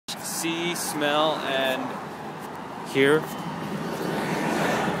see, smell, and Here.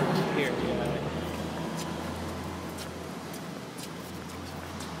 hear. Yeah.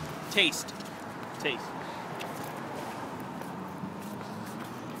 Taste. Taste.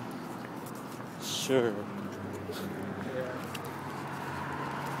 Sure.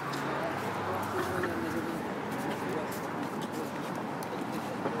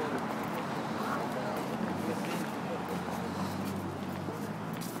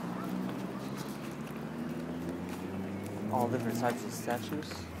 All different types of statues.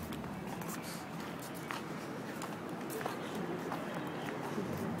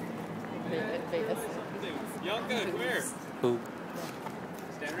 Yanka, come here. Who?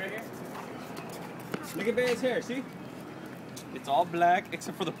 Stand right here. Look at Bea's hair, see? It's all black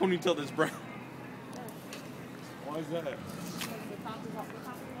except for the ponytail that's brown. Why is that?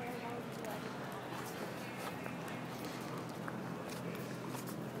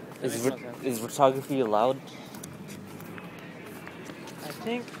 Is photography allowed? I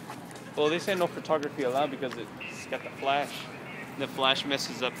think. Well, they say no photography allowed because it's got the flash. The flash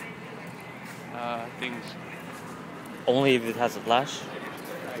messes up things. Only if it has a flash?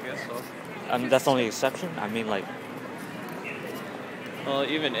 I guess so. That's the only exception. I mean, like, Well,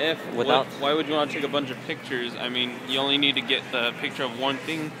 even if Without- why would you want to take a bunch of pictures? I mean, you only need to get the picture of one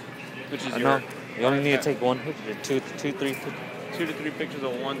thing, which is no, you only need to take one picture, two, three pictures. 2 to 3 pictures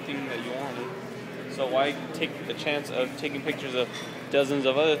of one thing that you wanted. So why take the chance of taking pictures of dozens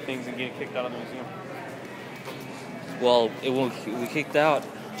of other things and getting kicked out of the museum? Well, it won't be kicked out.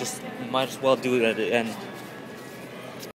 Just might as well do it at the end.